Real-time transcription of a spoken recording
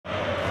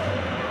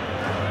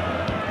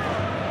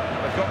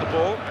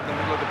ball in the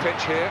middle of the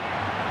pitch here.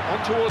 On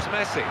towards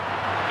Messi.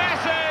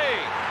 Messi!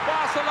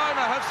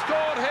 Barcelona have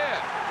scored here.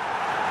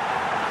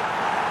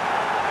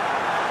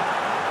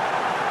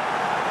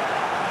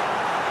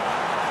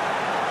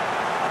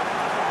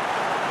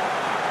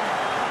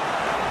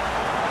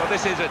 Well,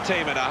 this is a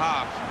team and a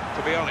half,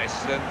 to be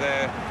honest, and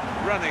they're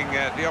running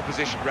the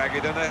opposition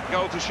ragged and a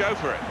goal to show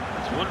for it.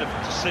 It's wonderful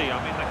to see.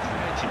 I mean, they're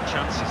creating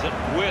chances at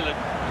will, and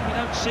you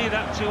don't see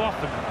that too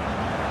often.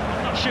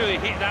 I'm not sure he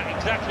hit that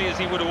exactly as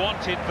he would have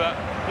wanted, but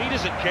he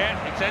doesn't care.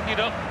 It's ended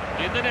up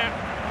in the net.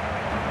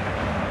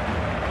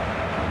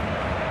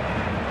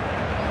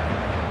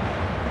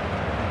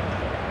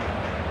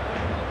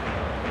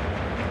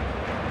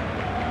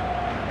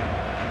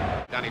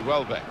 Danny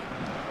Welbeck.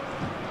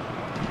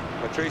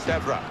 Patrice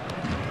Evra.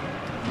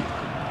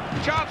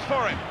 Chance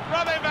for him.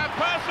 Robin van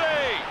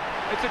Persie.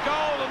 It's a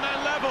goal and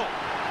then level.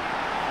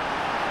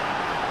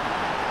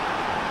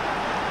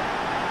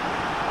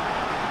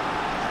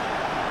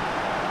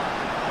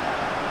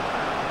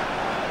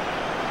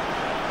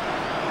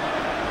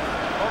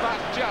 Well,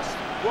 that's just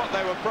what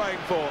they were praying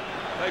for.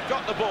 They've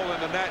got the ball in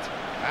the net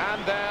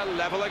and they're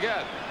level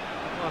again.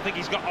 Well, I think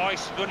he's got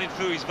ice running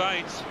through his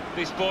veins,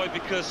 this boy,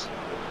 because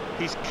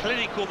his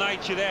clinical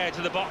nature there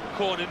to the bottom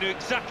corner knew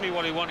exactly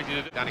what he wanted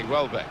to do. Danny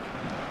Welbeck.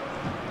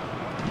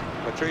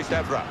 Patrice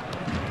Evra.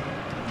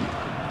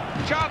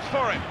 Chance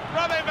for him.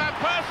 Robin van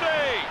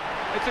Persie.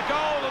 It's a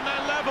goal and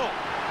then level.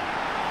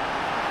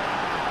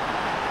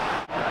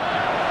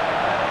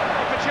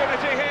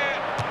 Opportunity here.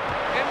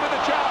 In with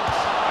a chance.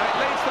 And it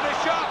leads to this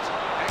shot.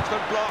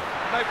 Excellent block.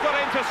 They've got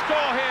in to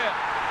score here.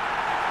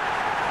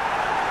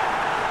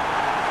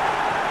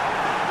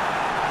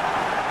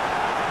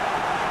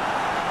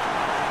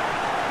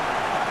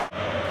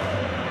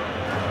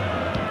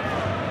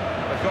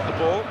 They've got the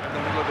ball in the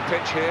middle of the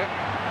pitch here.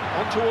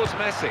 On towards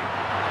Messi.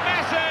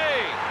 Messi!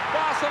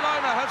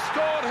 Barcelona have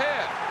scored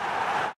here.